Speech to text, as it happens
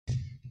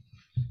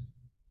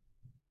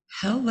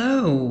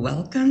Hello,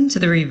 welcome to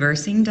the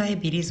Reversing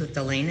Diabetes with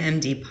Delane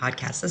MD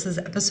podcast. This is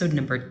episode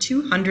number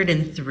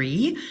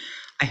 203.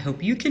 I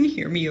hope you can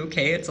hear me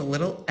okay. It's a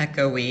little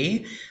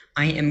echoey.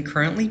 I am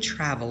currently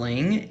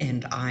traveling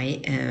and I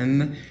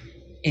am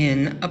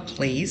in a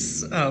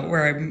place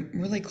where I'm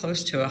really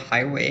close to a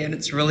highway and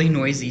it's really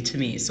noisy to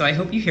me. So I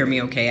hope you hear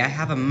me okay. I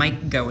have a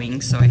mic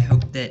going, so I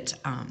hope that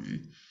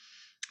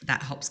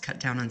that helps cut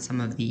down on some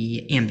of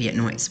the ambient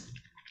noise.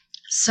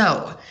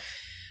 So,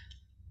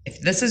 if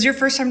this is your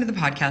first time to the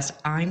podcast,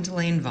 I'm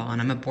Delane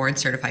Vaughn. I'm a board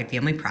certified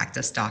family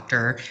practice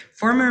doctor,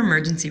 former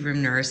emergency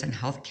room nurse, and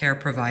healthcare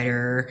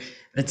provider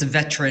that's a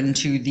veteran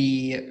to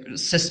the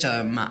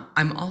system.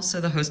 I'm also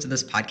the host of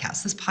this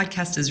podcast. This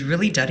podcast is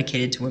really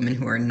dedicated to women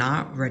who are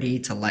not ready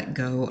to let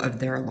go of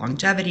their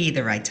longevity,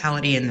 their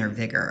vitality, and their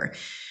vigor.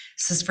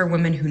 This is for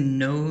women who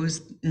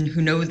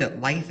know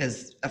that life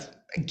is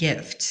a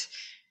gift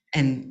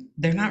and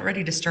they're not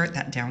ready to start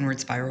that downward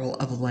spiral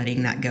of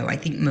letting that go. I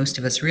think most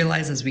of us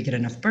realize as we get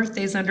enough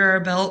birthdays under our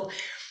belt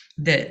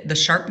that the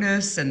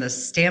sharpness and the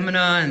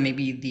stamina and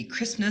maybe the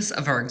crispness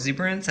of our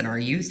exuberance and our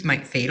youth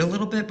might fade a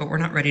little bit, but we're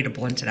not ready to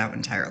blunt it out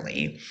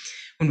entirely.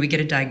 When we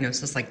get a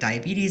diagnosis like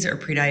diabetes or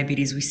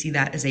prediabetes, we see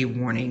that as a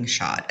warning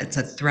shot. It's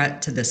a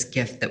threat to this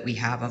gift that we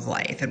have of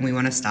life, and we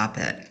want to stop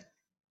it.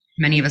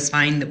 Many of us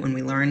find that when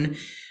we learn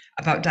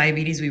about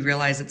diabetes, we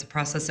realize it's a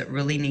process that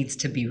really needs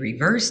to be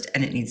reversed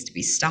and it needs to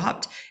be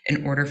stopped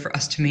in order for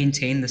us to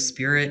maintain the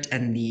spirit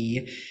and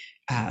the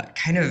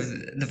kind of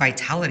the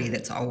vitality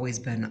that's always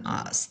been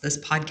us.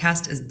 This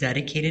podcast is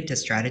dedicated to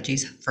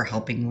strategies for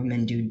helping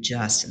women do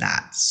just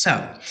that.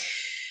 So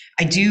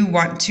I do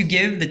want to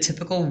give the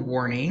typical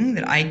warning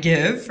that I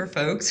give for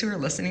folks who are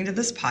listening to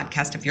this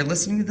podcast. If you're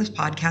listening to this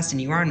podcast and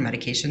you are on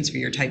medications for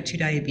your type 2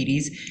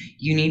 diabetes,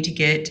 you need to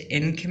get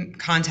in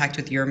contact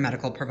with your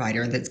medical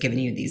provider that's given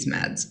you these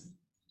meds.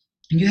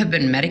 You have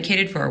been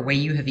medicated for a way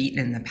you have eaten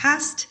in the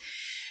past,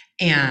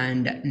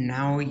 and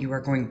now you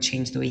are going to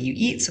change the way you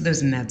eat. So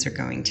those meds are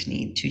going to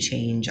need to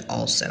change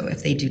also.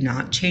 If they do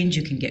not change,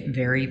 you can get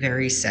very,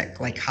 very sick,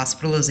 like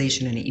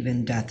hospitalization and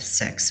even death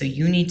sick. So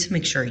you need to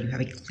make sure you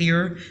have a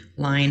clear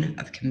line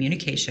of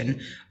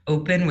communication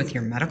open with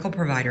your medical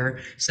provider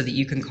so that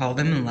you can call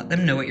them and let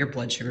them know what your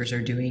blood sugars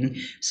are doing,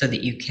 so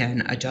that you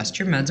can adjust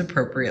your meds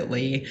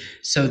appropriately,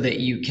 so that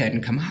you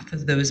can come off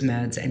of those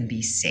meds and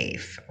be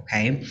safe.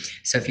 Okay.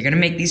 So if you're going to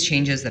make these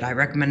changes that I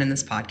recommend in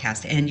this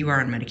podcast and you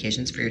are on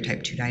medications for your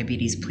type 2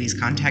 diabetes, please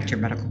contact your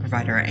medical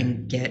provider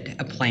and get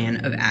a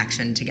plan of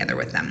action together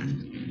with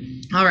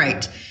them. All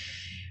right.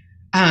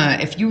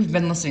 If you've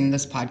been listening to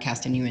this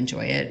podcast and you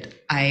enjoy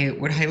it, I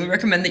would highly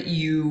recommend that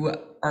you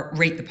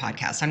rate the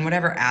podcast on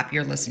whatever app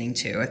you're listening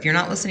to. If you're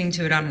not listening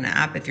to it on an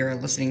app, if you're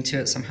listening to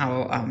it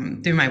somehow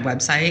through my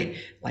website,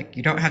 like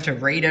you don't have to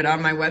rate it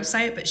on my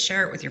website, but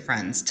share it with your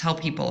friends. Tell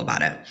people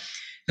about it.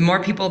 The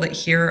more people that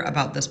hear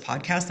about this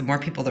podcast, the more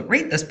people that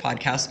rate this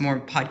podcast, more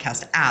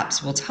podcast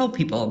apps will tell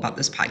people about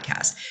this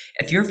podcast.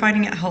 If you're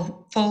finding it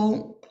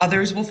helpful,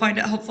 others will find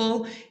it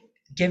helpful.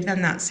 Give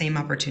them that same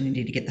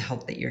opportunity to get the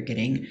help that you're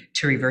getting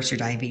to reverse your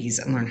diabetes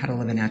and learn how to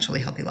live a naturally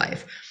healthy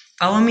life.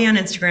 Follow me on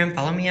Instagram,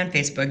 follow me on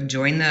Facebook,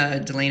 join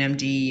the Delane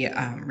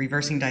MD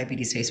Reversing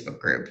Diabetes Facebook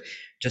group.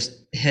 Just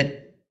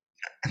hit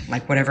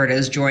like whatever it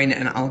is, join,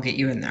 and I'll get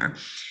you in there.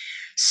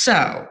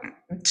 So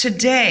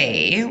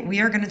today we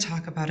are going to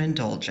talk about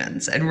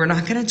indulgence, and we're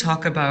not going to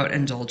talk about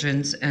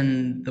indulgence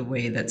in the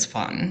way that's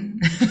fun.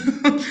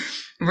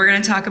 We're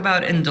going to talk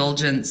about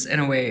indulgence in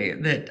a way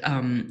that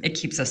it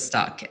keeps us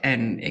stuck,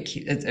 and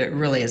it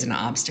really is an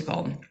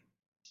obstacle.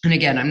 And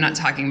again, I'm not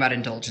talking about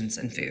indulgence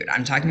in food.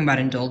 I'm talking about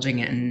indulging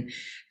in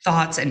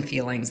thoughts and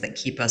feelings that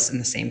keep us in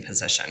the same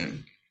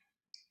position.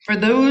 For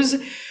those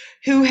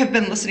who have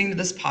been listening to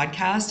this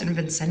podcast and have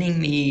been sending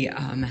me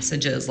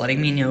messages,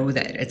 letting me know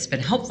that it's been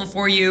helpful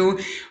for you.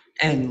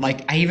 And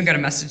like, I even got a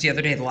message the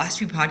other day, the last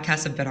few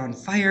podcasts have been on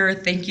fire.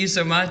 Thank you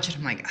so much. And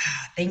I'm like,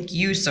 thank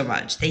you so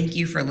much. Thank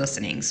you for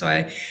listening. So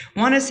I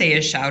want to say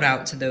a shout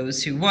out to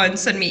those who, one,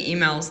 send me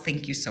emails.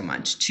 Thank you so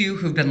much. Two,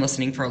 who've been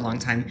listening for a long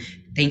time.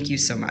 Thank you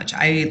so much.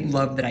 I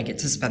love that I get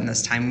to spend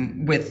this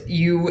time with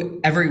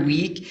you every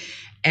week.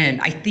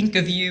 And I think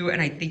of you,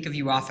 and I think of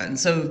you often.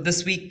 So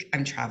this week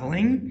I'm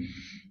traveling.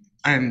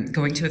 I'm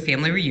going to a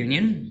family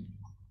reunion.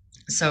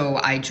 So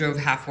I drove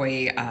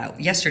halfway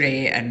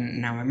yesterday, and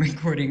now I'm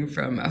recording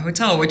from a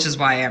hotel, which is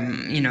why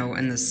I'm,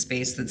 in this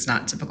space that's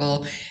not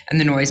typical, and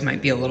the noise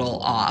might be a little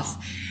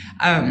off.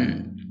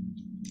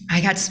 I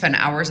got to spend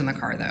hours in the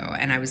car though,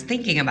 and I was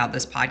thinking about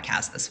this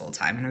podcast this whole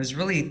time, and I was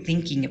really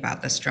thinking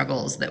about the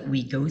struggles that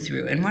we go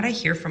through and what I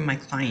hear from my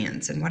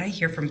clients and what I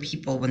hear from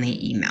people when they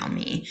email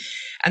me.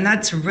 And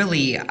that's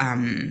really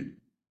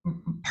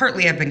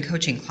partly I've been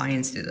coaching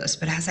clients through this,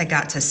 but as I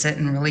got to sit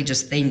and really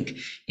just think,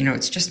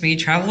 it's just me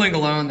traveling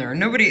alone.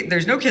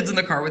 There's no kids in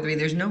the car with me.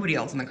 There's nobody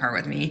else in the car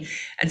with me.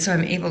 And so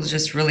I'm able to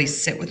just really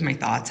sit with my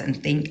thoughts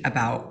and think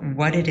about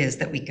what it is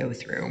that we go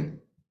through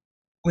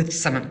with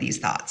some of these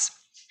thoughts.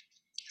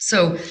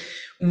 So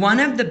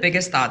One of the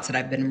biggest thoughts that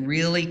I've been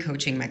really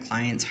coaching my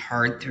clients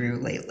hard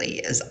through lately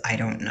is I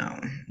don't know.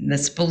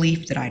 This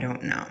belief that I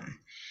don't know.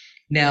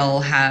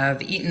 They'll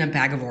have eaten a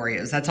bag of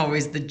Oreos. That's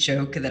always the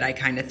joke that I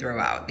kind of throw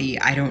out.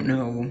 I don't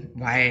know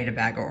why I ate a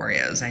bag of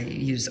Oreos. I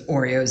use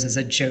Oreos as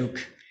a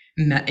joke,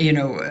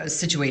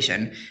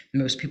 situation.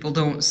 Most people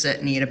don't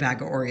sit and eat a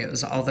bag of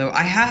Oreos, although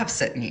I have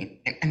sit and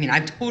eat. I mean,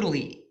 I've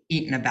totally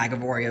eaten a bag of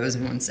Oreos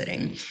in one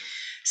sitting.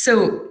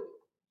 So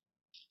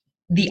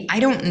the I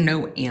don't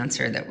know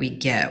answer that we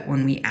get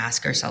when we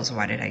ask ourselves,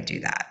 why did I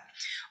do that?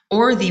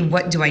 Or the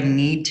what do I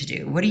need to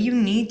do? What do you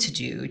need to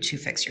do to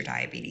fix your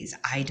diabetes?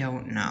 I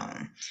don't know.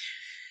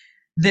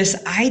 This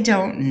I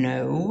don't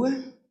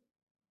know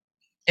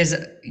is,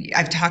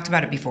 I've talked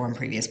about it before in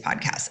previous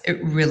podcasts.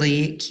 It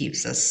really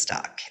keeps us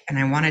stuck. And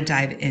I want to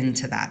dive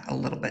into that a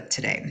little bit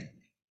today.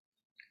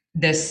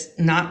 This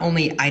not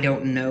only I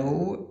don't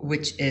know,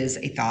 which is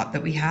a thought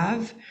that we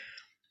have,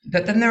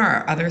 but then there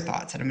are other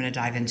thoughts that I'm going to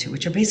dive into,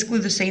 which are basically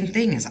the same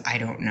thing as I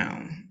don't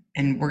know.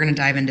 And we're going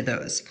to dive into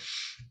those.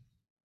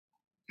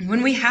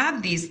 When we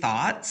have these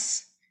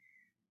thoughts,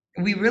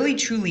 we really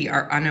truly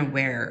are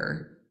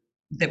unaware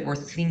that we're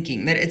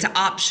thinking, that it's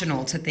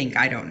optional to think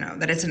I don't know,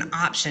 that it's an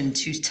option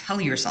to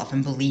tell yourself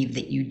and believe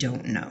that you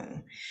don't know.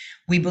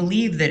 We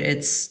believe that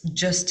it's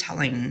just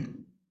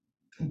telling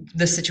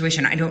the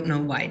situation, I don't know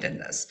why I did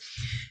this.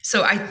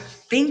 So I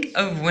think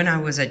of when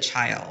I was a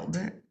child,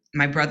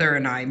 my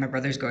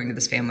brother's going to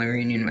this family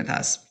reunion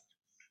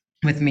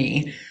with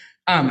me.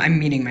 I'm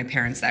meeting my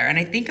parents there. And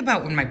I think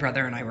about when my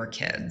brother and I were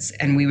kids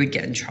and we would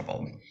get in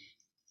trouble.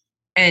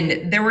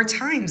 And there were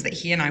times that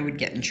he and I would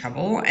get in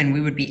trouble and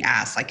we would be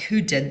asked, like,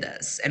 who did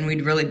this? And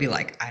we'd really be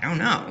like, I don't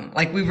know.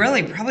 Like, we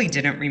really probably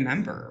didn't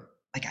remember.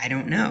 Like, I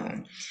don't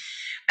know.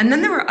 And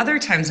then there were other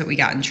times that we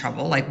got in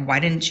trouble, like, why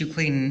didn't you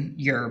clean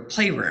your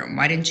playroom?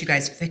 Why didn't you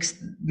guys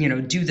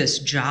do this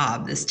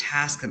job, this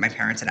task that my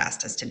parents had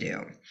asked us to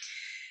do?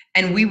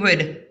 And we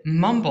would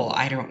mumble,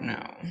 I don't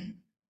know,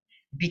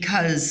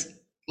 because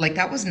like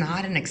that was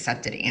not an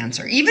accepted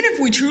answer. Even if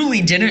we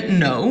truly didn't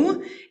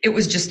know, it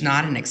was just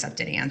not an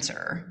accepted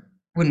answer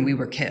when we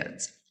were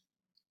kids.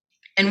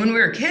 And when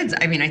we were kids,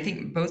 I mean, I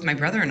think both my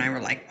brother and I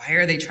were like, why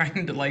are they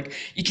trying to, like,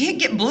 you can't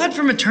get blood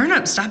from a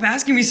turnip. Stop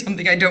asking me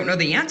something I don't know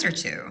the answer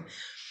to.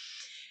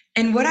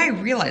 And what I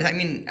realized, I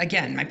mean,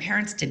 again, my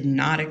parents did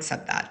not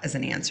accept that as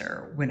an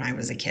answer when I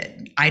was a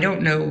kid. I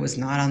don't know was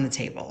not on the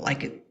table.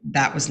 Like,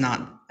 that was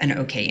not an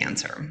okay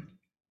answer.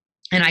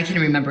 And I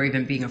can remember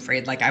even being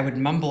afraid, like I would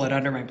mumble it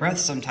under my breath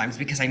sometimes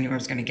because I knew I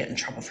was going to get in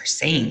trouble for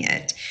saying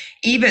it,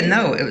 even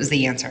though it was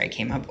the answer I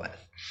came up with.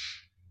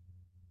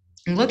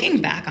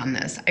 Looking back on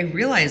this, I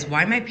realized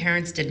why my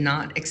parents did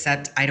not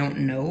accept I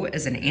don't know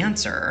as an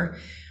answer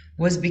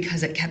was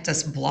because it kept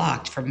us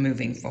blocked from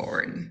moving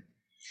forward.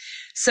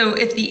 So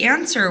if the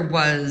answer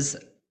was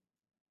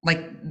like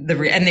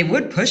and they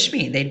would push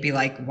me, they'd be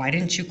like, why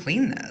didn't you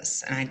clean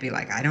this? And I'd be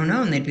like, I don't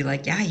know. And they'd be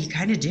like, yeah, you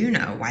kind of do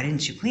know. Why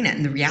didn't you clean it?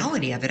 And the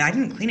reality of it, I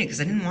didn't clean it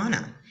because I didn't want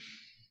to.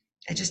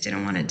 I just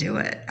didn't want to do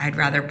it. I'd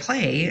rather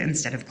play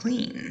instead of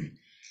clean.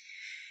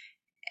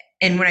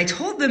 And when I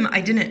told them I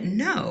didn't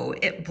know,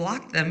 it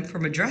blocked them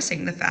from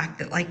addressing the fact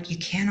that, like, you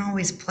can't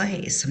always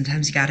play.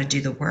 Sometimes you got to do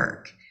the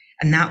work.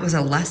 And that was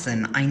a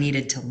lesson I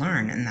needed to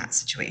learn in that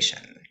situation.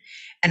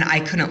 And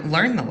I couldn't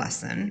learn the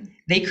lesson.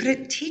 They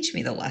couldn't teach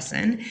me the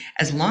lesson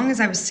as long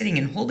as I was sitting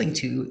and holding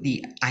to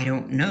the I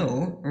don't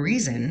know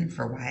reason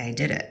for why I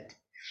did it.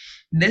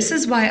 This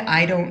is why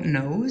I don't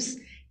knows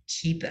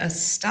keep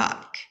us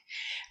stuck.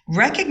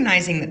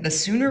 Recognizing that the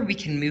sooner we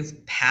can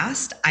move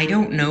past, I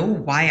don't know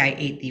why I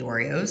ate the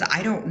Oreos.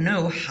 I don't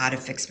know how to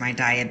fix my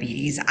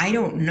diabetes. I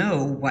don't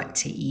know what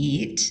to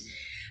eat.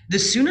 The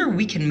sooner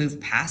we can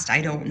move past,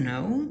 I don't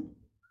know,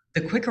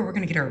 the quicker we're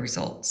going to get our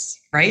results,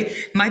 right?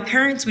 My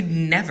parents would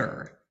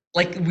never,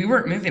 like, we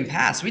weren't moving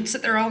past. We'd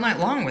sit there all night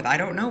long with, I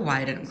don't know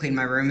why I didn't clean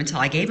my room, until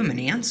I gave them an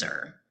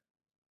answer,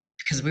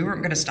 because we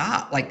weren't going to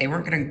stop. Like, they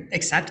weren't going to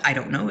accept I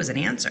don't know as an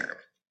answer.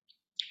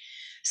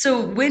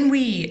 So when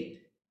we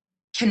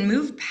can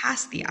move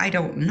past the I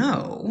don't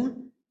know,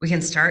 we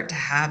can start to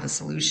have a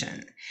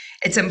solution.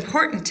 It's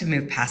important to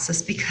move past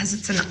this because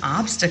it's an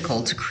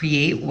obstacle to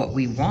create what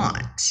we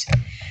want.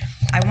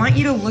 I want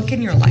you to look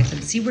in your life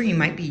and see where you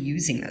might be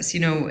using this.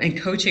 In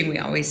coaching, we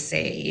always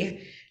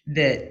say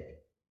that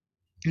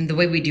the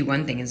way we do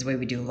one thing is the way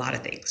we do a lot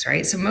of things,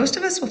 right? So most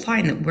of us will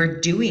find that we're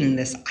doing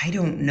this I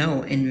don't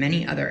know in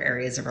many other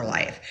areas of our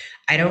life.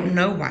 I don't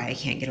know why I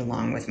can't get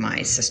along with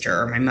my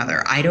sister or my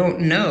mother. I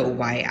don't know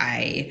why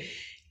I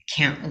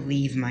can't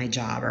leave my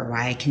job or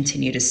why I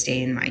continue to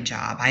stay in my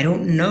job. I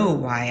don't know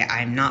why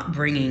I'm not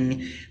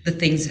bringing the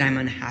things that I'm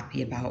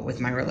unhappy about with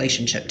my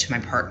relationship to my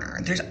partner.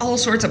 There's all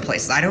sorts of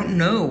places. I don't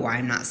know why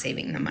I'm not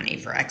saving the money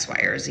for X, Y,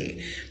 or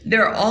Z.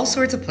 There are all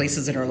sorts of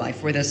places in our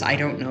life where this I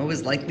don't know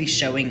is likely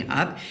showing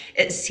up.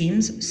 It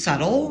seems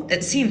subtle.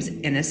 It seems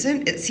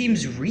innocent. It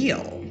seems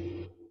real.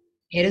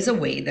 It is a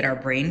way that our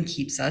brain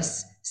keeps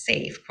us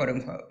safe, quote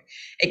unquote.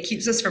 It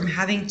keeps us from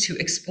having to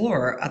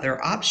explore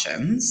other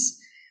options,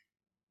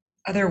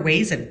 other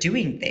ways of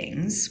doing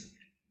things,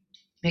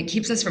 It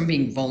keeps us from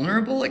being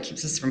vulnerable. It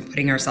keeps us from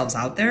putting ourselves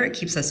out there. It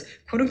keeps us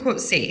quote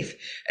unquote safe.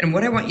 And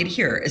what I want you to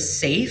hear is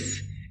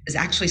safe is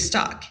actually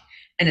stuck.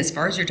 And as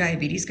far as your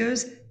diabetes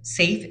goes,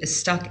 safe is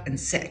stuck and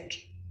sick.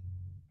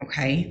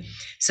 Okay.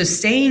 So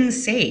staying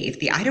safe,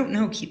 the I don't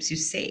know keeps you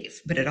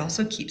safe, but it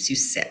also keeps you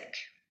sick.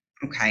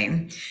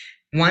 Okay.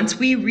 Once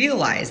we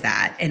realize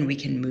that and we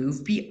can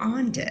move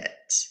beyond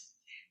it,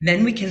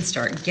 then we can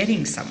start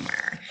getting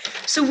somewhere.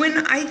 So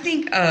when I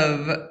think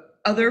of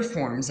other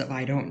forms of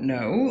I don't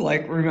know,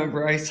 like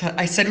remember I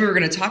said we were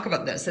going to talk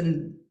about this,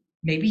 and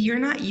maybe you're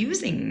not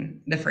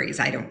using the phrase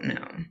I don't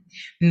know.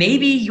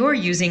 Maybe you're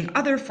using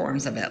other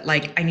forms of it,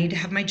 like I need to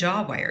have my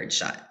jaw wired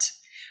shut,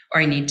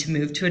 or I need to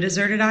move to a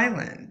deserted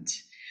island,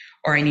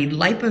 or I need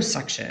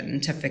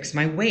liposuction to fix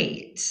my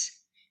weight.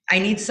 I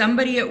need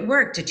somebody at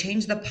work to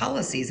change the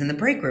policies in the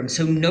break room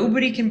so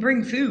nobody can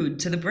bring food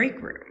to the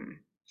break room.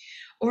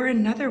 Or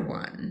another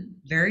one,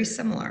 very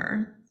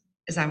similar,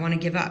 is I want to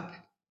give up.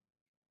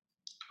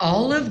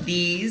 All of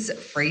these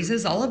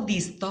phrases, all of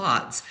these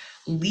thoughts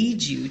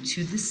lead you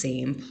to the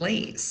same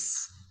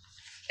place.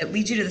 It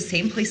leads you to the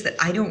same place that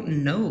I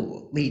don't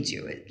know leads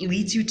you. It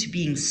leads you to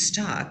being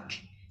stuck,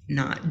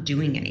 not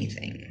doing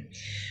anything.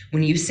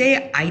 When you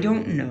say, I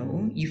don't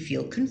know, you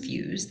feel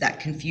confused. That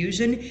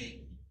confusion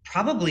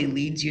probably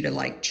leads you to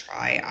like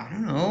try, I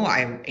don't know,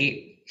 I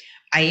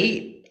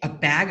ate a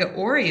bag of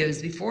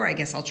Oreos before. I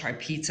guess I'll try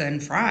pizza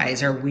and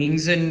fries, or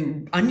wings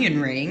and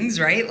onion rings,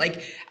 right?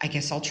 Like, I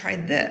guess I'll try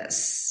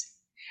this.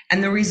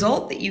 And the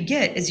result that you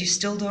get is you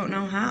still don't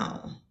know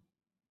how,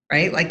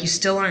 right? Like you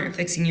still aren't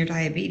fixing your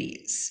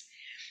diabetes.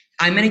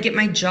 I'm going to get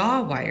my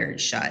jaw wired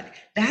shut.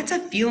 That's a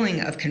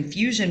feeling of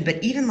confusion,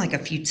 but even like a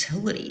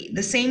futility.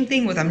 The same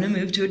thing with I'm going to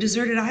move to a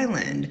deserted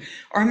island,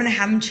 or I'm going to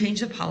have them change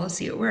the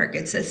policy at work.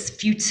 It's this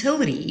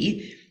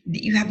futility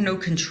that you have no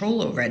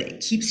control over it. It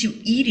keeps you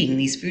eating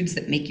these foods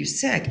that make you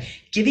sick,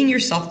 giving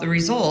yourself the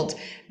result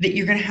that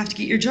you're going to have to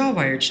get your jaw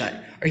wired shut,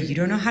 or you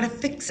don't know how to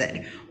fix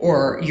it,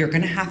 or you're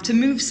going to have to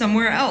move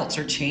somewhere else,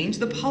 or change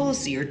the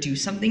policy, or do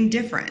something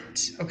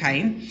different,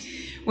 okay?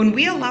 When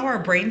we allow our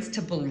brains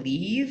to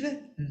believe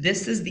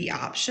this is the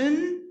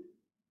option,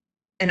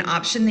 an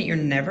option that you're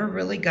never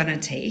really going to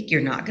take,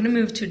 you're not going to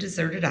move to a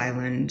deserted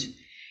island,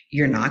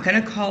 you're not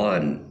going to call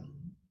an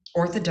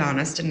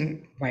orthodontist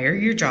and wire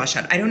your jaw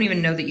shut. I don't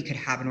even know that you could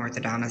have an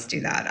orthodontist do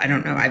that. I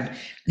don't know.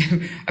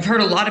 I've heard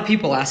a lot of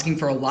people asking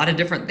for a lot of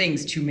different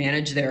things to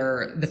manage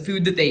the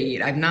food that they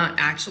eat. I've not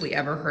actually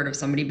ever heard of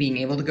somebody being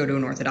able to go to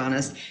an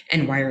orthodontist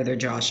and wire their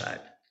jaw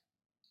shut.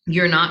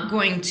 You're not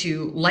going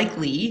to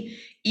likely,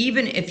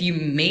 even if you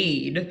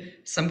made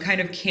some kind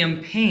of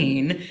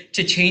campaign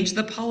to change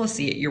the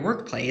policy at your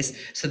workplace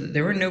so that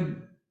there were no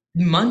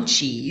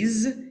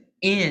munchies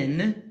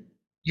in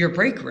your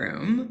break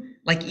room,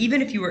 like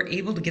even if you were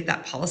able to get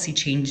that policy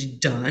change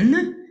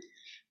done,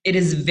 it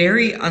is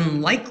very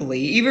unlikely,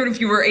 even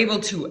if you were able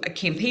to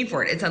campaign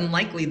for it, it's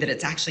unlikely that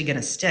it's actually going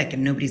to stick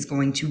and nobody's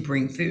going to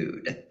bring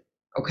food.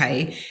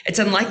 Okay. It's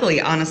unlikely,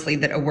 honestly,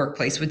 that a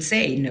workplace would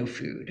say no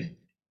food,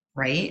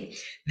 right?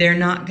 They're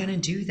not going to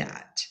do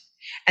that.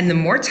 And the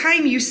more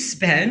time you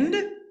spend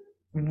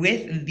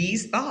with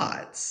these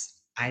thoughts,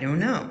 I don't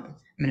know,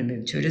 I'm going to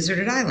move to a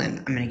deserted island,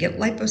 I'm going to get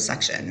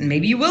liposuction.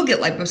 Maybe you will get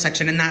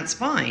liposuction, and that's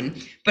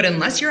fine. But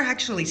unless you're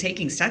actually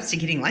taking steps to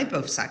getting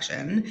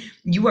liposuction,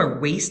 you are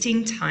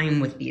wasting time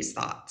with these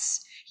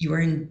thoughts. You are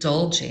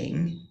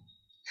indulging,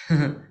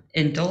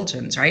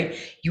 indulgence, right?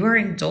 You are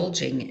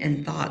indulging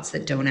in thoughts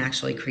that don't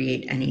actually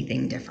create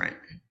anything different.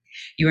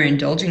 You are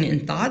indulging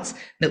in thoughts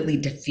that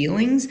lead to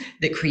feelings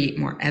that create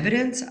more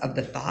evidence of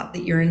the thought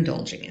that you're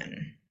indulging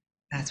in.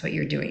 That's what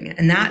you're doing.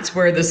 And that's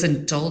where this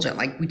indulgent,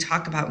 like we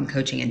talk about in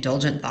coaching,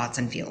 indulgent thoughts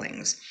and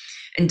feelings.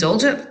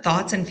 Indulgent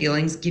thoughts and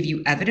feelings give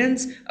you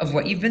evidence of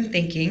what you've been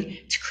thinking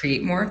to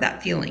create more of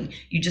that feeling.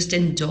 You just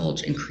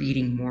indulge in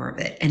creating more of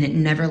it, and it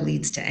never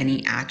leads to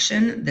any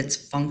action that's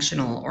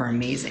functional or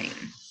amazing.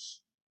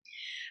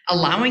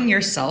 Allowing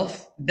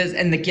yourself this,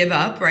 and the give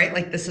up, right?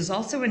 Like this is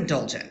also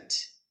indulgent.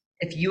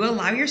 If you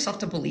allow yourself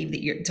to believe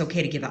that it's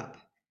okay to give up,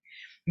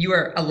 you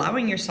are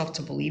allowing yourself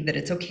to believe that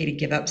it's okay to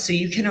give up so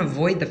you can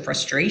avoid the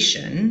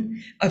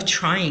frustration of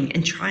trying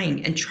and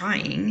trying and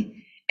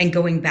trying and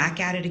going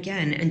back at it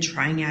again and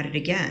trying at it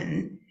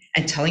again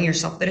and telling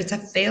yourself that it's a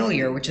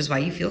failure, which is why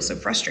you feel so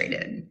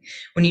frustrated.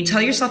 When you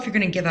tell yourself you're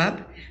going to give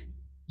up,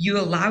 you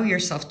allow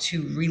yourself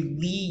to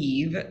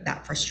relieve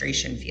that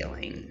frustration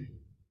feeling.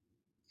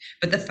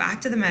 But the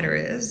fact of the matter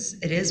is,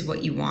 it is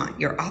what you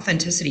want. Your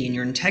authenticity and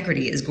your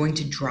integrity is going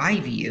to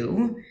drive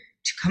you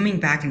to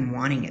coming back and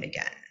wanting it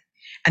again.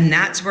 And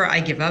that's where I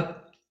give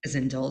up is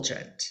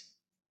indulgent.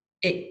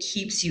 It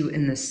keeps you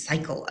in the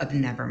cycle of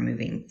never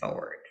moving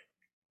forward.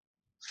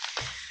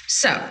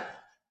 So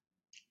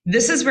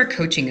this is where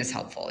coaching is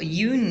helpful.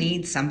 You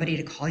need somebody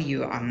to call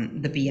you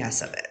on the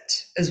BS of it,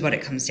 is what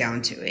it comes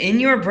down to. In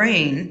your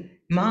brain,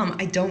 Mom,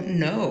 I don't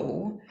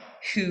know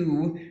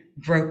who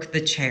broke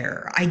the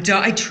chair.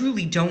 I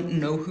truly don't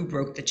know who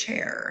broke the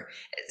chair.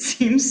 It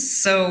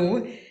seems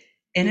so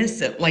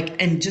innocent,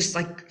 like, and just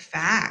like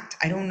fact.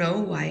 I don't know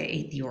why I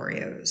ate the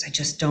Oreos. I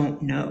just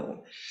don't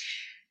know.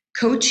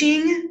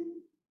 Coaching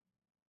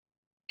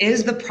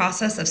is the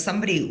process of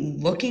somebody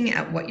looking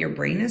at what your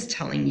brain is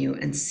telling you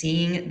and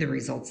seeing the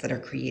results that are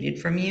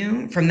created from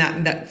you, from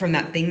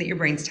that thing that your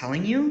brain's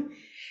telling you,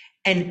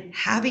 and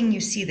having you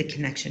see the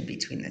connection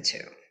between the two.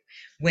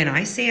 When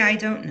I say I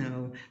don't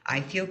know,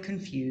 I feel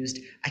confused.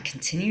 I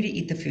continue to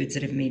eat the foods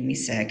that have made me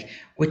sick,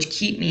 which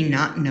keep me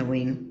not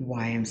knowing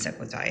why I'm sick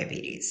with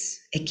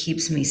diabetes. It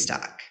keeps me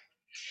stuck.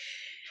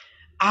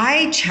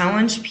 I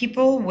challenge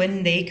people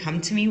when they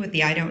come to me with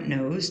the I don't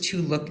knows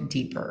to look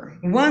deeper.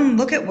 One,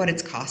 look at what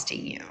it's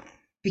costing you,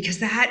 because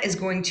that is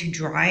going to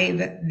drive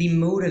the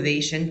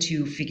motivation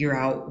to figure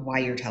out why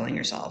you're telling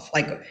yourself,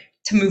 like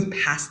to move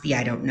past the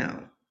I don't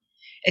know.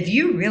 If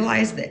you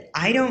realize that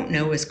I don't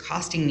know is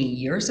costing me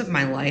years of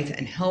my life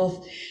and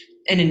health,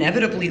 and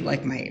inevitably,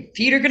 like, my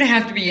feet are going to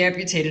have to be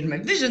amputated, my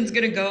vision's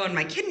going to go, and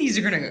my kidneys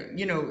are going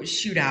to,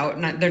 shoot out,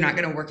 and they're not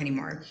going to work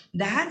anymore.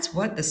 That's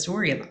what the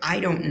story of I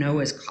don't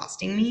know is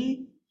costing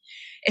me.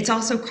 It's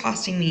also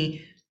costing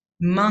me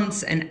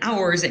months and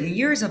hours and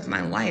years of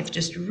my life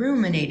just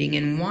ruminating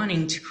and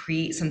wanting to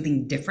create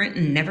something different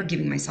and never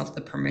giving myself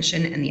the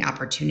permission and the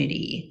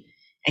opportunity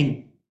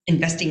and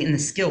investing in the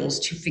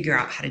skills to figure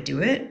out how to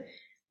do it.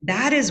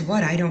 That is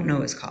what I don't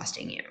know is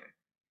costing you.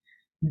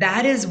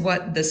 That is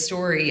what the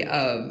story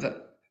of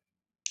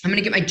I'm going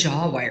to get my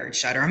jaw wired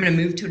shut, or I'm going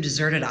to move to a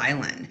deserted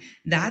island.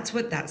 That's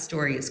what that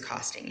story is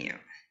costing you.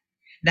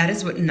 That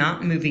is what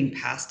not moving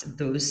past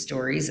those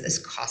stories is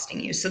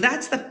costing you. So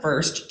that's the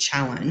first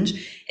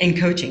challenge in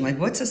coaching. Like,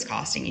 what's this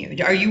costing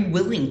you? Are you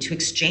willing to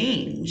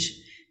exchange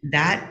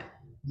that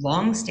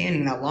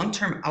that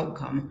long-term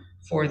outcome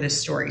for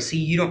this story so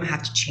you don't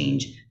have to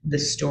change the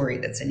story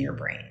that's in your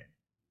brain?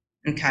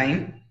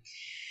 Okay.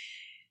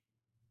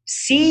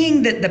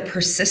 Seeing that the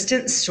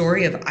persistent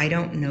story of I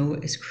don't know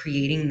is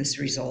creating this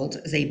result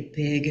is a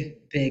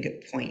big,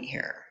 big point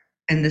here.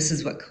 And this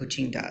is what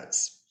coaching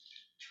does.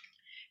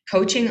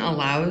 Coaching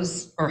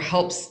allows or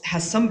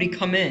has somebody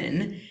come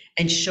in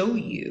and show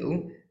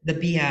you the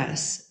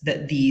BS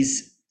that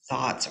these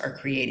thoughts are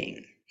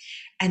creating.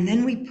 And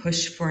then we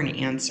push for an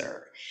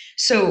answer.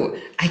 So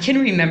I can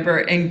remember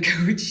in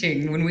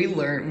coaching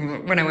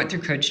when I went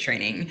through coach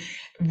training,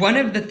 one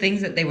of the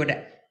things that they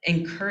would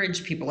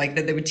encourage people, like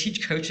that they would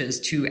teach coaches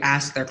to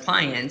ask their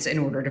clients in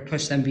order to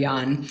push them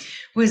beyond,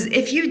 was,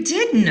 if you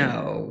did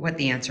know what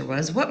the answer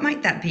was, what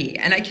might that be?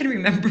 And I can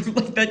remember,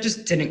 like, that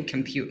just didn't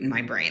compute in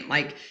my brain.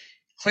 Like,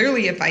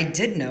 clearly, if I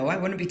did know, I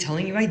wouldn't be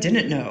telling you I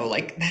didn't know.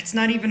 Like, that's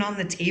not even on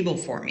the table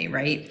for me,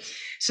 right?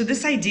 So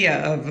this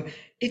idea of,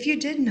 if you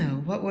did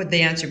know, what would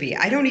the answer be?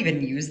 I don't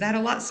even use that a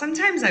lot.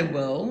 Sometimes I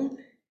will,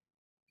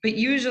 but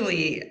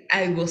usually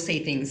I will say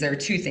things. There are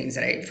two things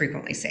that I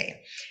frequently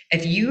say.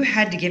 If you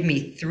had to give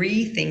me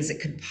three things that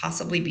could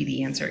possibly be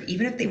the answer,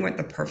 even if they weren't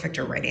the perfect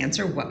or right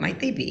answer, what might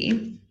they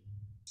be?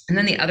 And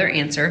then the other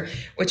answer,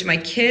 which my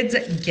kids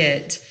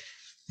get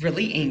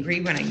really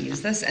angry when I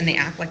use this, and they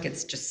act like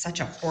it's just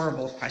such a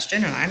horrible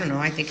question. And I don't know,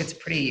 I think it's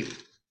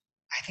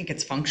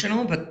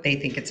functional, but they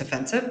think it's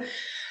offensive.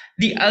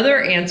 The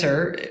other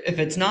answer,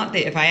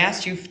 if I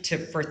asked you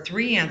for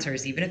three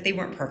answers, even if they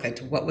weren't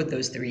perfect, what would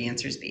those three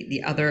answers be?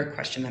 The other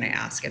question that I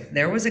ask, if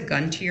there was a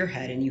gun to your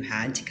head and you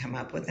had to come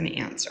up with an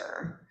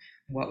answer,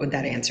 what would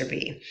that answer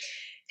be?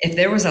 If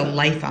there was a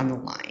life on the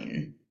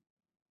line,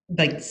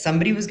 like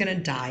somebody was going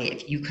to die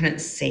if you couldn't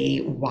say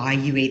why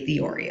you ate the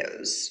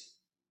Oreos,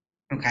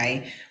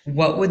 okay,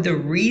 what would the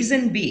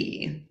reason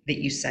be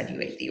that you said you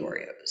ate the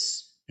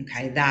Oreos?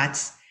 Okay,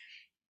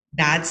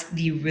 that's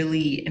the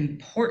really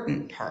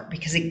important part,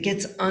 because it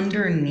gets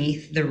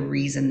underneath the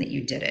reason that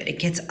you did it. It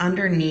gets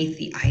underneath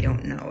the I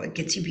don't know. It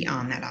gets you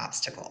beyond that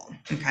obstacle.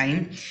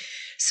 Okay.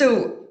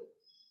 So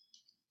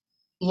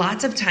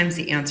lots of times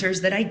the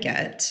answers that I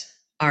get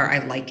are I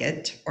like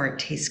it or it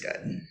tastes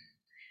good.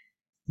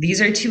 These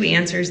are two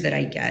answers that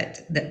I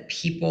get that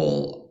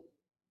people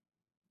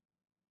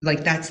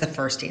like. That's the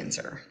first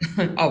answer.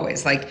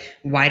 Always, like,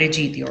 why did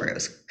you eat the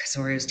Oreos? Because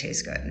Oreos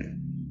taste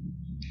good.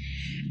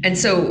 And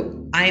so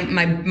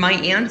my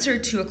answer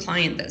to a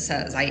client that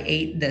says I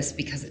ate this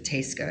because it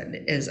tastes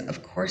good is,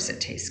 of course it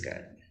tastes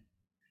good.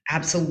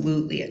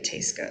 Absolutely it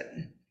tastes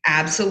good.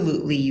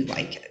 Absolutely you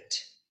like it.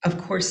 Of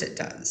course it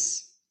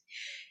does.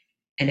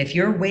 And if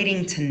you're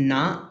waiting to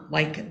not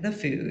like the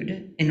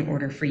food in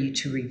order for you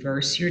to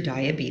reverse your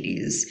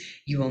diabetes,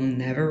 you will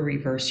never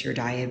reverse your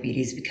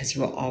diabetes, because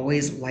you will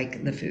always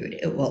like the food.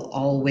 It will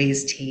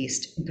always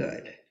taste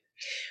good.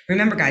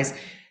 Remember, guys,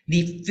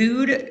 the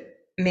food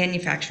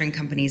manufacturing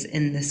companies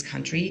in this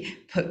country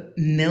put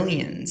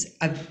millions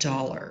of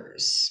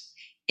dollars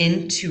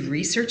into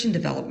research and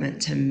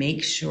development to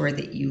make sure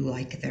that you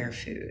like their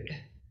food.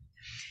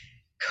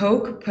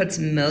 Coke puts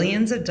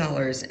millions of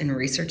dollars in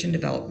research and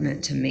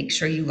development to make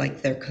sure you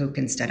like their Coke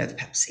instead of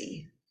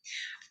Pepsi.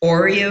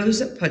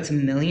 Oreos puts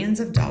millions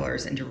of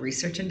dollars into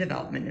research and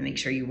development to make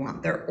sure you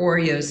want their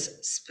Oreos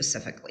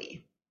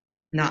specifically,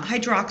 not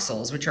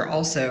hydroxyls, which are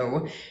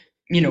also,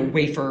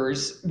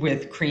 wafers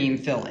with cream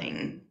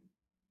filling.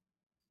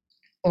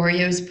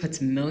 Oreos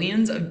puts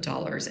millions of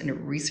dollars into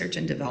research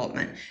and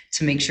development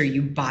to make sure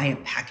you buy a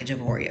package of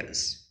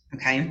Oreos,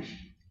 okay?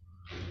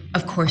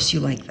 Of course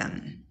you like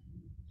them.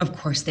 Of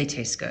course they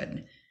taste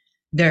good.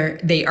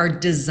 They are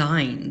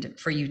designed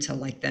for you to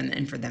like them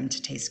and for them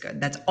to taste good.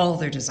 That's all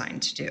they're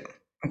designed to do,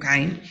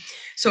 okay?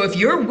 So if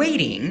you're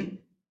waiting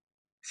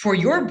for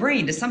your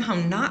brain to somehow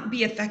not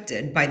be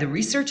affected by the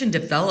research and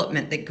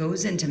development that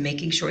goes into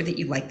making sure that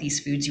you like these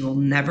foods, you will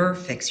never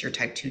fix your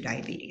type 2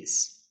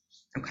 diabetes,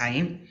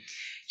 okay?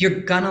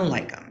 You're gonna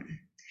like them.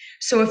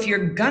 So if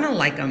you're gonna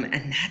like them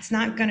and that's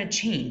not gonna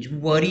change,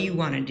 what do you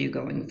wanna do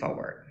going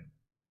forward?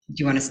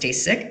 Do you wanna stay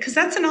sick? Because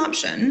that's an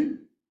option.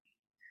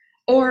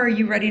 Or are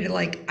you ready to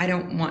I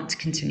don't want to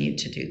continue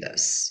to do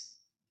this.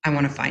 I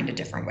wanna find a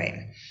different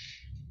way.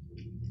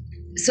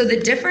 So the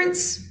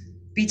difference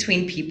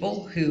between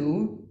people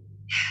who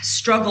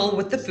struggle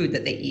with the food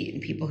that they eat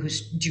and people who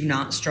do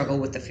not struggle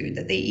with the food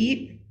that they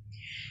eat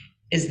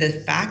is the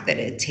fact that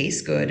it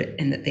tastes good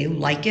and that they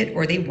like it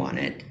or they want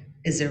it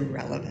is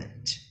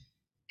irrelevant.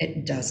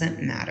 It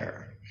doesn't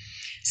matter.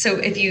 So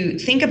if you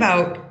think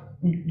about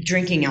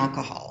drinking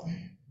alcohol,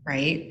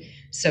 right?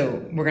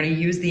 So we're going to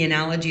use the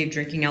analogy of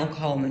drinking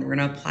alcohol and then we're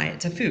going to apply it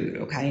to food,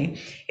 okay?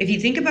 If you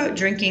think about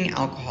drinking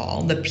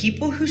alcohol, the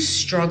people who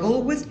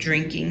struggle with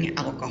drinking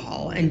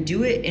alcohol and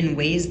do it in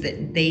ways that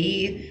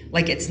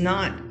it's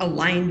not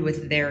aligned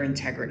with their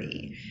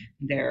integrity,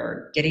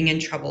 they're getting in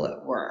trouble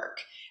at work,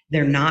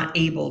 they're not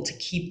able to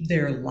keep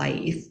their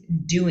life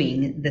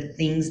doing the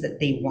things that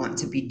they want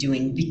to be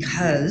doing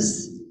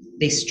because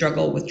they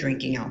struggle with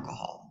drinking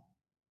alcohol.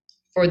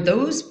 For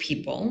those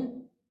people,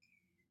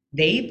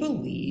 they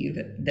believe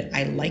that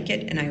I like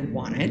it and I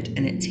want it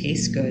and it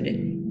tastes good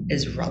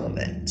is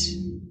relevant.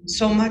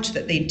 So much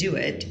that they do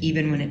it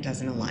even when it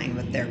doesn't align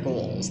with their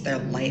goals, their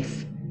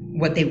life,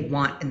 what they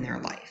want in their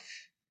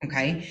life,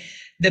 okay?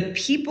 The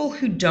people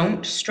who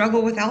don't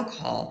struggle with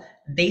alcohol,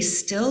 they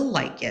still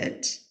like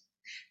it.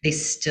 They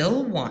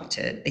still want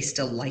it. They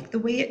still like the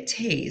way it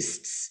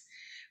tastes,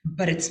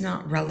 but it's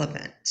not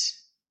relevant.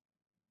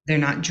 They're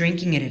not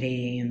drinking it at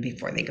 8 a.m.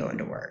 before they go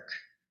into work.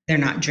 They're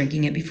not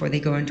drinking it before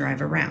they go and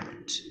drive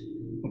around,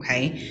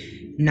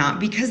 okay? Not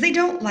because they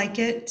don't like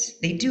it,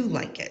 they do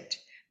like it,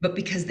 but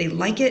because they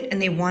like it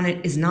and they want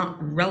it is not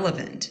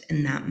relevant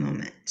in that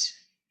moment.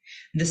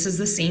 This is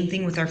the same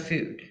thing with our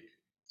food.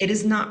 It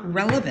is not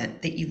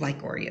relevant that you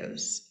like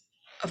Oreos.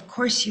 Of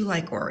course you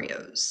like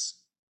Oreos.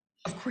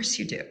 Of course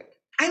you do.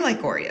 I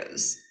like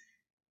Oreos.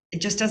 It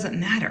just doesn't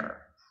matter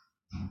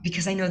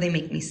because I know they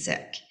make me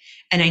sick.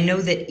 And I know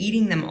that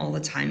eating them all the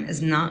time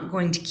is not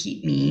going to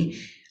keep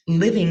me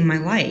living my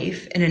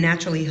life in a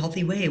naturally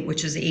healthy way,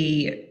 which is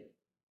a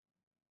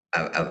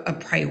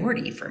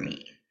priority for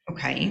me,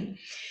 okay?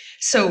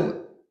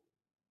 So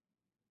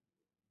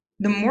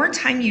the more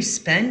time you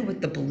spend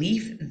with the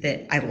belief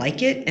that I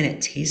like it and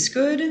it tastes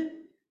good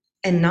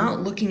and not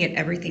looking at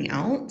everything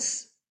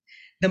else,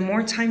 the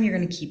more time you're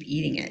going to keep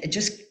eating it. It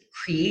just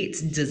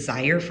creates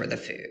desire for the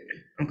food,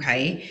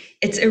 okay?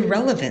 It's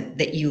irrelevant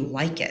that you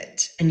like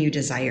it and you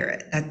desire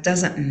it. That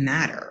doesn't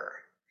matter.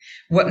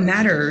 What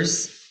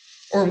matters,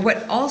 or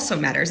what also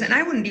matters, and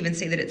I wouldn't even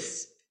say that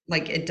it's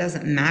it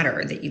doesn't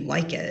matter that you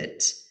like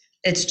it.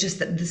 It's just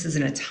that this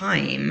isn't a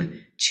time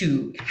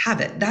to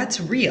have it. That's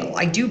real.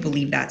 I do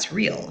believe that's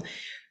real.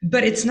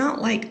 But it's not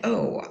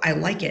oh, I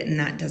like it and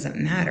that doesn't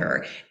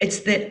matter. It's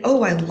that,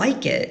 oh, I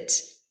like it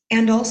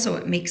and also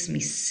it makes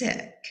me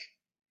sick.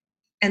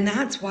 And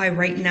that's why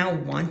right now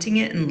wanting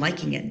it and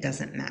liking it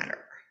doesn't matter,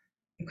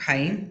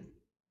 okay?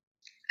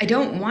 I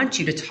don't want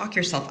you to talk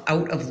yourself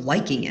out of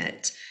liking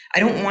it. I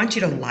don't want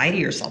you to lie to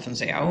yourself and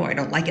say, oh, I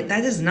don't like it.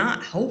 That is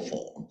not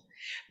helpful.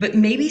 But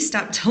maybe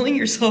stop telling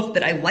yourself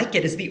that I like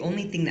it is the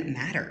only thing that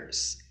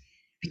matters,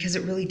 because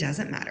it really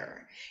doesn't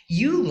matter.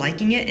 You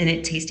liking it and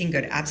it tasting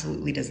good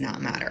absolutely does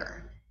not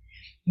matter.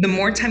 The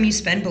more time you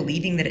spend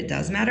believing that it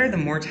does matter, the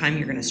more time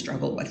you're going to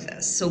struggle with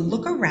this. So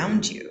look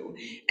around you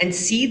and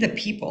see the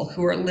people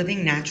who are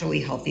living naturally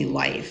healthy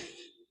lives,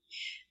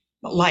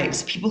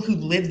 people who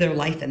live their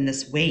life in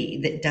this way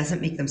that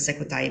doesn't make them sick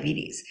with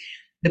diabetes.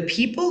 The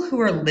people who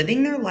are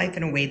living their life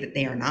in a way that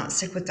they are not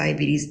sick with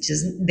diabetes,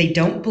 they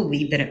don't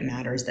believe that it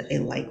matters that they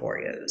like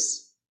Oreos,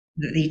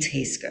 that they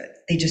taste good.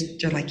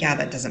 They're like, yeah,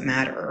 that doesn't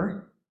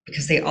matter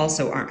because they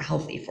also aren't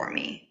healthy for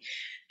me.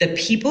 The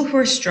people who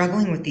are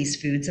struggling with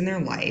these foods in their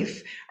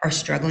life are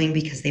struggling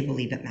because they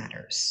believe it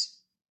matters.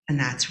 And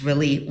that's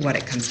really what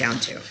it comes down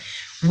to.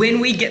 When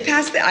we get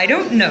past the I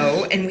don't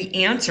know and we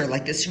answer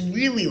this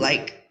really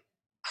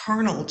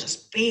carnal,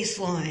 just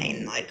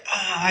baseline,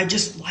 I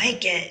just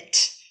like it,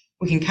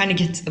 we can kind of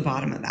get to the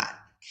bottom of that.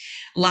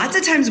 Lots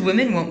of times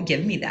women won't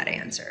give me that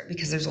answer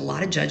because there's a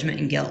lot of judgment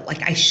and guilt.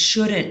 I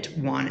shouldn't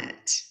want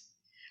it.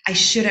 I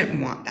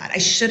shouldn't want that. I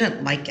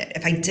shouldn't like it.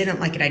 If I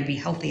didn't like it, I'd be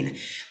healthy. And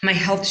my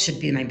health should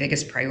be my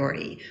biggest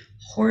priority.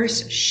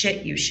 Horse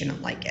shit, you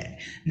shouldn't like it.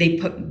 They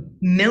put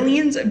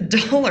millions of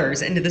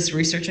dollars into this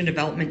research and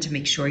development to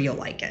make sure you'll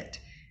like it.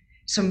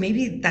 So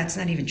maybe that's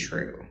not even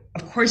true.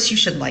 Of course you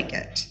should like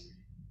it.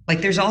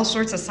 There's all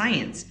sorts of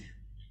science.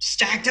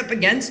 stacked up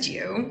against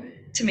you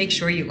to make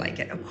sure you like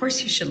it. Of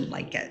course, you should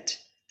like it.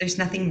 There's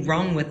nothing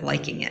wrong with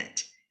liking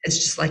it. It's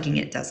just liking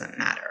it doesn't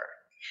matter.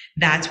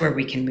 That's where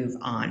we can move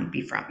on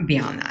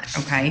beyond that.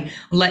 Okay.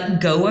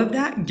 Let go of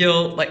that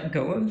guilt, let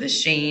go of the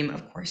shame.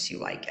 Of course, you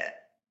like it.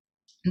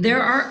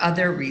 There are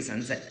other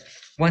reasons that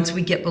once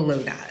we get below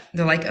that,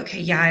 they're like, okay,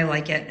 yeah, I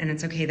like it. And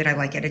it's okay that I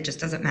like it. It just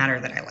doesn't matter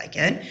that I like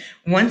it.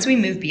 Once we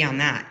move beyond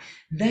that,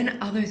 then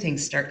other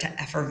things start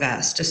to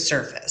effervesce, to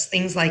surface.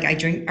 Things like I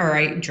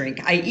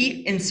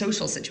eat in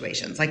social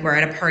situations, like we're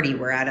at a party,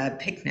 we're at a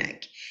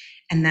picnic,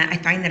 and that I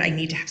find that I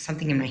need to have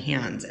something in my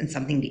hands and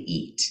something to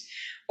eat.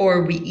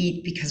 Or we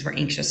eat because we're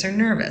anxious or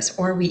nervous,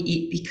 or we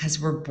eat because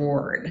we're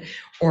bored,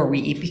 or we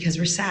eat because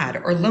we're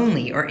sad or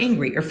lonely or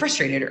angry or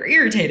frustrated or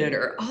irritated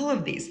or all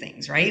of these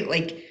things, right?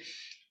 Like,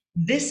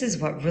 this is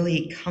what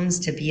really comes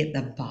to be at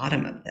the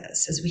bottom of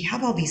this, is we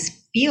have all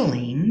these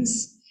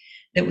feelings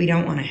that we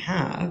don't want to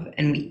have,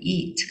 and we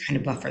eat to kind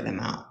of buffer them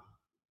out.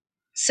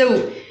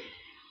 So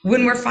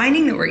when we're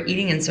finding that we're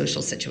eating in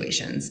social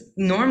situations,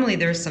 normally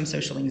there's some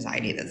social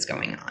anxiety that's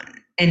going on.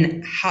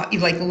 And how,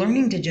 like,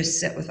 learning to just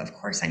sit with, of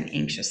course, I'm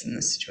anxious in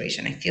this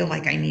situation. I feel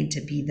like I need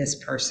to be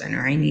this person,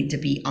 or I need to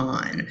be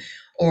on,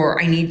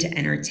 or I need to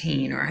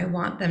entertain, or I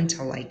want them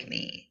to like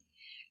me.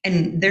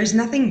 And there's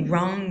nothing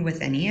wrong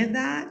with any of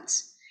that.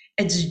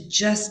 It's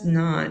just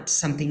not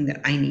something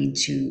that I need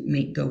to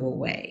make go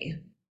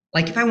away.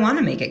 Like, if I want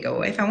to make it go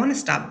away, if I want to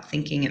stop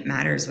thinking it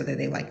matters whether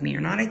they like me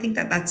or not, I think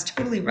that that's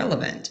totally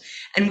relevant.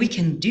 And we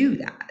can do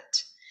that.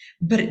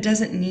 But it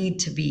doesn't need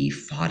to be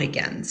fought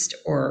against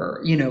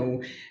or,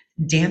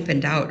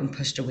 dampened out and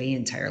pushed away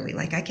entirely.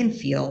 Like, I can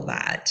feel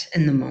that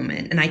in the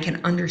moment, and I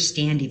can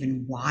understand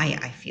even why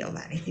I feel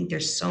that. I think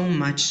there's so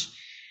much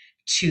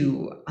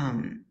to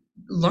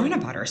learn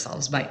about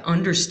ourselves by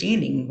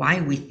understanding why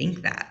we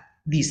think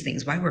these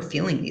things, why we're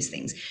feeling these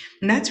things.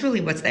 And that's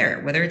really what's there,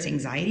 whether it's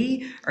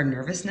anxiety or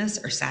nervousness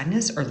or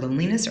sadness or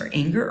loneliness or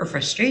anger or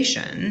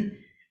frustration.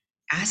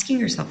 Asking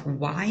yourself,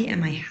 why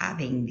am I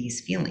having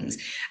these feelings?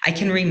 I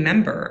can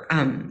remember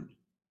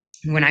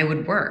when I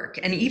would work,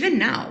 and even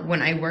now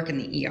when I work in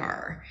the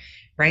ER,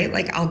 right?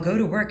 Like, I'll go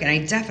to work and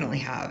I definitely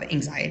have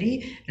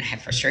anxiety, and I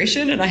have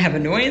frustration, and I have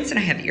annoyance, and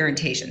I have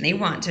irritation. They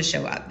want to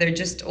show up. They're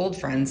just old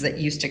friends that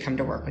used to come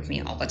to work with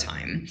me all the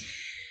time.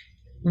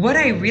 What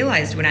I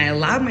realized when I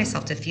allowed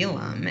myself to feel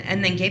them,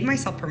 and then gave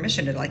myself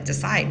permission to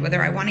decide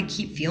whether I want to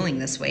keep feeling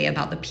this way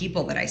about the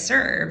people that I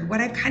serve,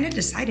 what I've kind of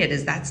decided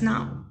is that's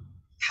not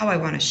how I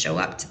want to show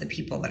up to the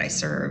people that I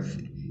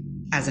serve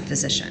as a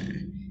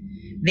physician.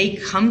 They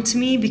come to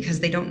me because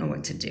they don't know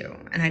what to do,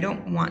 and I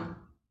don't want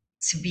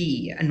to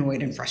be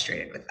annoyed and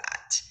frustrated with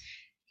that.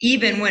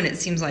 Even when it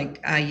seems like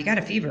you got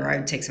a fever, I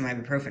would take some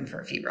ibuprofen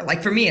for a fever.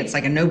 Like, for me, it's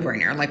like a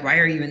no-brainer. Like, why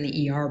are you in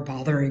the ER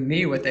bothering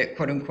me with it,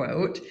 quote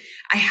unquote?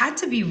 I had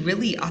to be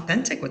really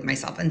authentic with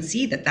myself and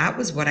see that that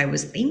was what I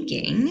was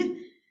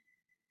thinking,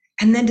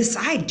 and then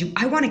decide, do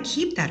I want to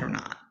keep that or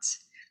not?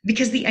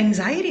 Because the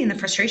anxiety and the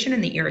frustration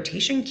and the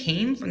irritation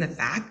came from the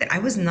fact that I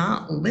was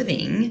not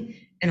living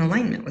in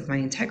alignment with my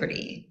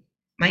integrity.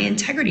 My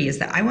integrity is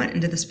that I went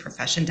into this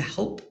profession to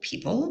help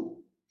people.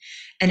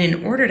 And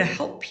in order to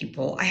help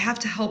people, I have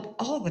to help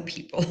all the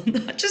people,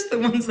 not just the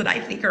ones that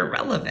I think are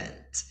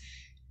relevant,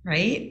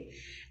 right?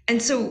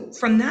 And so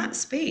from that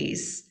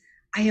space,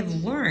 I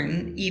have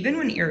learned, even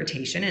when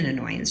irritation and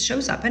annoyance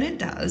shows up, and it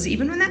does,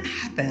 even when that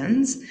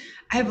happens,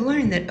 I've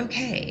learned that,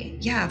 okay,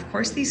 yeah, of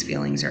course these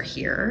feelings are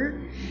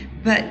here,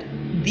 but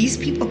these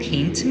people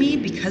came to me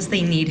because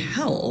they need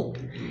help.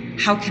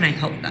 How can I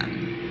help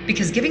them?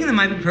 Because giving them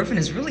ibuprofen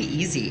is really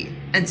easy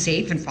and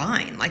safe and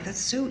fine. Like, that's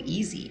so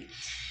easy.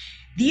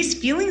 These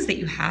feelings that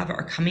you have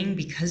are coming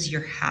because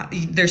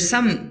there's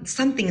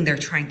something they're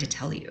trying to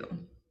tell you.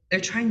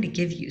 They're trying to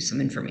give you some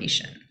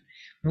information.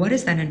 What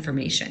is that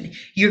information?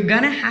 You're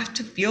going to have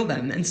to feel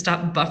them and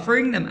stop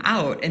buffering them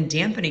out and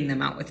dampening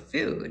them out with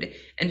food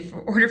in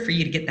order for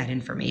you to get that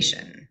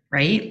information,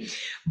 right?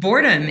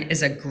 Boredom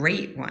is a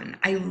great one.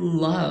 I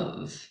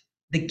love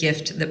the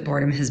gift that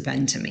boredom has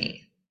been to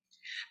me.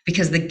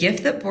 Because the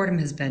gift that boredom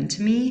has been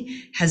to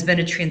me has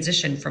been a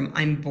transition from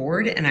I'm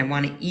bored and I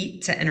want to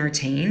eat to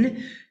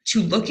entertain,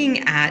 to looking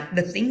at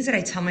the things that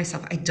I tell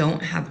myself I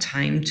don't have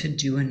time to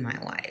do in my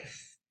life.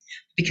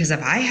 Because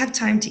if I have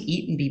time to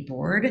eat and be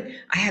bored,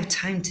 I have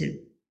time to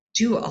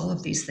do all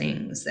of these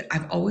things that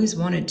I've always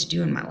wanted to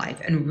do in my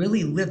life and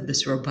really live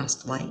this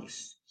robust life.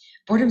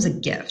 Boredom's a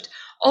gift.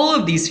 All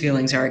of these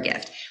feelings are a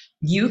gift.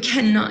 You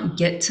cannot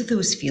get to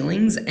those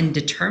feelings and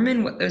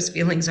determine what those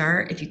feelings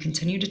are if you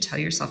continue to tell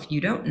yourself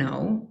you don't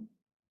know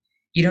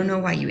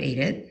why you ate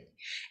it.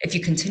 If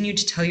you continue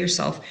to tell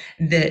yourself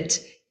that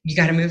you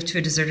got to move to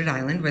a deserted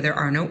island where there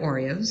are no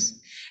Oreos.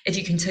 If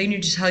you continue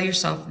to tell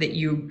yourself that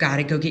you got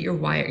to go get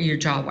your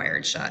jaw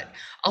wired shut.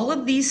 All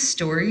of these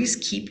stories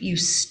keep you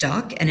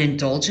stuck and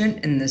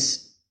indulgent in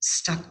this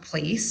stuck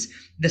place,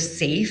 the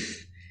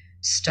safe,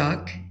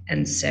 stuck,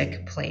 and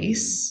sick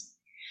place.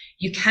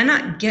 You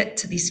cannot get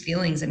to these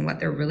feelings and what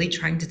they're really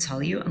trying to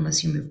tell you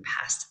unless you move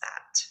past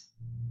that.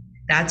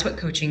 That's what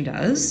coaching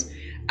does.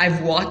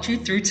 I've walked you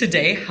through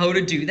today how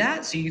to do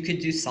that so you could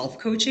do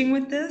self-coaching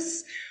with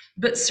this.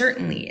 But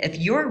certainly, if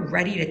you're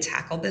ready to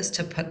tackle this,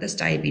 to put this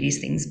diabetes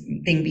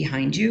thing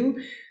behind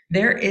you,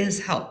 there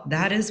is help.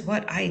 That is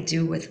what I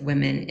do with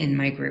women in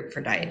my group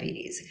for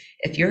diabetes.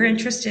 If you're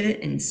interested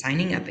in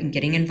signing up and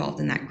getting involved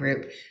in that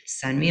group,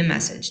 send me a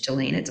message,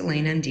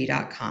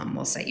 Delane@DelaneMD.com.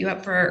 We'll set you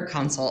up for a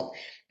consult.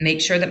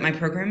 Make sure that my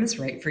program is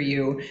right for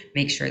you.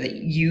 Make sure that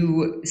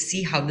you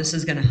see how this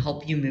is going to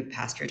help you move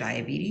past your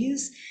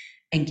diabetes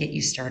and get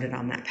you started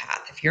on that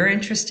path. If you're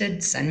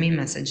interested, send me a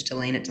message,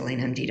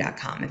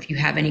 Delane@DelaneMD.com. If you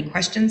have any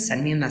questions,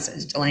 send me a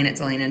message,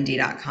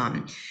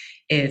 Delane@DelaneMD.com.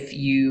 If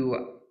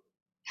you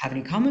have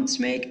any comments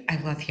to make, I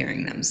love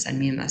hearing them. Send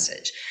me a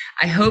message.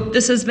 I hope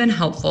this has been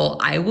helpful.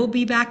 I will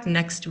be back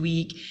next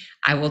week.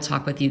 I will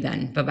talk with you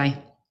then.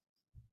 Bye-bye.